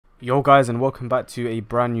Yo guys, and welcome back to a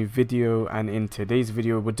brand new video. And in today's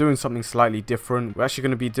video we're doing something slightly different. We're actually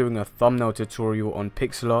going to be doing a thumbnail tutorial on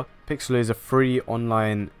pixlr. Pixlr is a free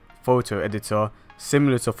online photo editor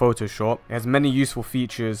similar to Photoshop. It has many useful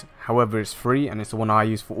features, however it's free, and it's the one I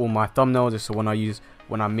use for all my thumbnails. It's the one I use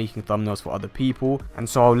when I'm making thumbnails for other people, and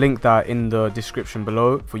so I'll link that in the description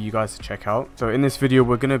below for you guys to check out. So in this video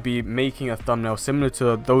we're going to be making a thumbnail similar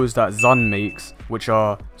to those that Zuhn makes, which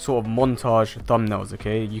are sort of montage thumbnails.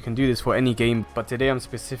 Okay, you can do this for any game, but today I'm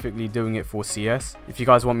specifically doing it for CS. If you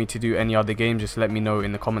guys want me to do any other game, just let me know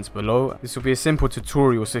in the comments below. This will be a simple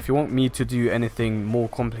tutorial, so if you want me to do anything more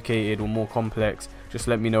complicated or more complex, just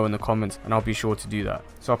let me know in the comments and I'll be sure to do that.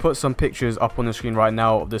 So I'll put some pictures up on the screen right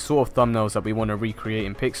now of the sort of thumbnails that we want to recreate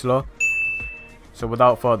in pixlr. So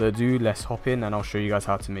without further ado, let's hop in and I'll show you guys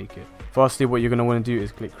how to make it. Firstly, what you're going to want to do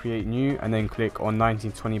is click create new and then click on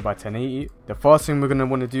 1920 by 1080. The first thing we're going to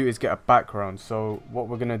want to do is get a background. So what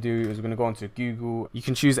we're going to do is we're going to go onto Google. You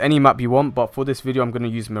can choose any map you want, but for this video I'm going to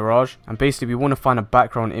use Mirage. And basically we want to find a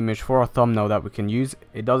background image for our thumbnail that we can use.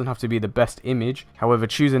 It doesn't have to be the best image, however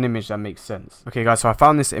choose an image that makes sense. Okay guys, so I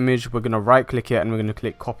found this image. We're going to right click it and we're going to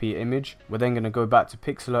click copy image. We're then going to go back to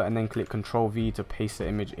pixlr and then click Ctrl V to paste the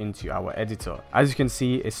image into our editor. As you can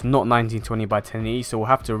see, it's not 1920 by 1080, so we'll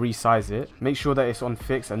have to resize it. Make sure that it's on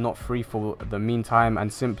fixed and not free for the meantime,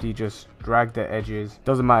 and simply just drag the edges.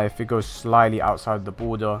 Doesn't matter if it goes slightly outside the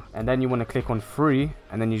border, and then you want to click on free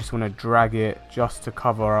and then you just want to drag it just to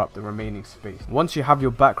cover up the remaining space. Once you have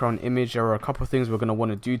your background image, there are a couple of things we're going to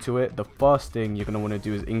want to do to it. The first thing you're going to want to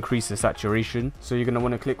do is increase the saturation. So you're going to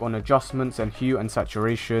want to click on adjustments and hue and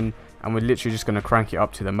saturation, and we're literally just going to crank it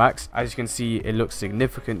up to the max. As you can see, it looks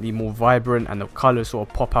significantly more vibrant and the colors sort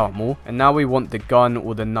of pop out more. And now we want the gun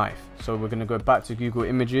or the knife, so we're going to go back to Google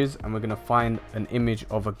Images and we're going to find an image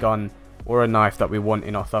of a gun or a knife that we want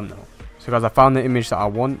in our thumbnail. So guys, I found the image that I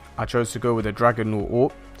want. I chose to go with a dragon or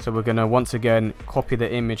orc. So we're going to once again copy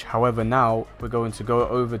the image. However, now we're going to go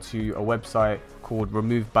over to a website called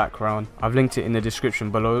Remove Background. I've linked it in the description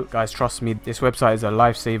below. Guys, trust me, this website is a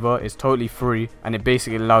lifesaver. It's totally free and it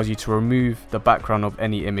basically allows you to remove the background of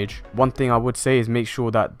any image. One thing I would say is make sure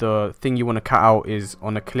that the thing you want to cut out is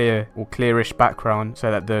on a clear or clearish background so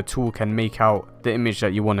that the tool can make out the image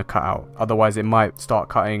that you want to cut out. Otherwise it might start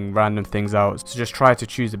cutting random things out, so just try to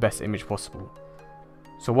choose the best image possible.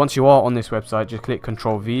 So once you are on this website, just click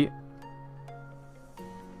Ctrl V,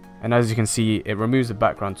 and as you can see, it removes the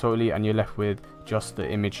background totally and you're left with just the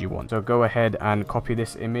image you want. So go ahead and copy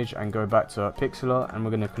this image and go back to pixlr, and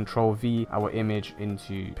we're going to Ctrl V our image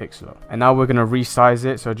into pixlr. And now we're going to resize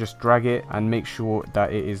it, so just drag it and make sure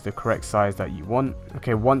that it is the correct size that you want.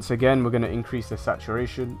 Okay, once again we're going to increase the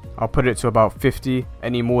saturation. I'll put it to about 50.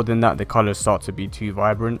 Any more than that, the colors start to be too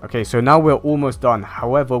vibrant. Okay, so now we're almost done.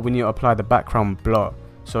 However, we need to apply the background blur.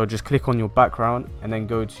 So just click on your background and then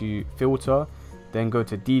go to filter, then go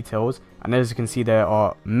to details, and as you can see there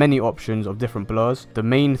are many options of different blurs. The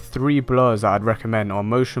main three blurs that I'd recommend are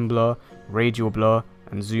motion blur, radial blur,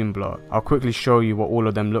 and zoom blur. I'll quickly show you what all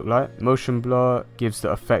of them look like. Motion blur gives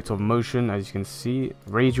the effect of motion, as you can see.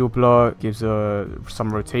 Radial blur gives some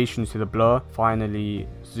rotation to the blur. Finally,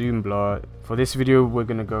 zoom blur. For this video we're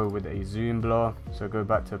going to go with a zoom blur, so go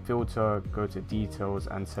back to filter, go to details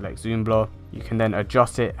and select zoom blur. You can then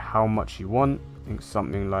adjust it how much you want. I think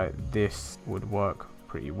something like this would work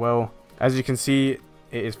pretty well. As you can see,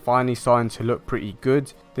 it is finally starting to look pretty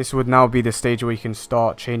good. This would now be the stage where you can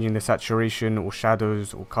start changing the saturation or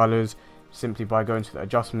shadows or colors simply by going to the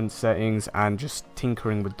adjustment settings and just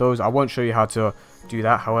tinkering with those. I won't show you how to do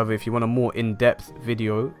that. However, if you want a more in-depth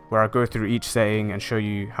video where I go through each setting and show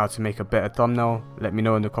you how to make a better thumbnail, let me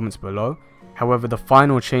know in the comments below. However, the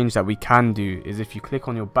final change that we can do is if you click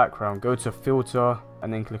on your background, go to filter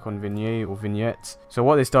and then click on vignette or vignettes. So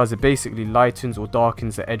what this does, it basically lightens or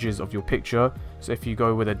darkens the edges of your picture. So if you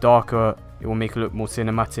go with a darker, it will make it look more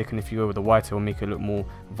cinematic, and if you go with a whiter, it will make it look more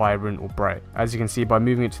vibrant or bright. As you can see, by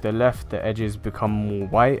moving it to the left, the edges become more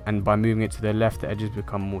white, and by moving it to the left, the edges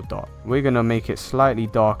become more dark. We're going to make it slightly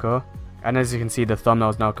darker, and as you can see, the thumbnail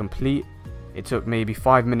is now complete. It took maybe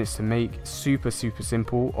 5 minutes to make. Super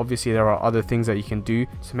simple. Obviously there are other things that you can do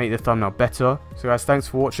to make the thumbnail better. So guys, thanks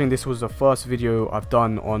for watching. This was the first video I've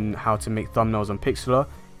done on how to make thumbnails on pixlr.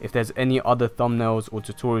 If there's any other thumbnails or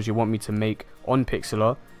tutorials you want me to make on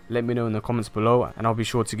pixlr, let me know in the comments below and I'll be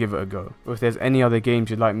sure to give it a go. Or if there's any other games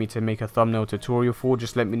you'd like me to make a thumbnail tutorial for,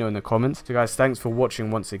 just let me know in the comments. So guys, thanks for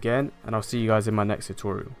watching once again, and I'll see you guys in my next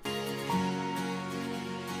tutorial.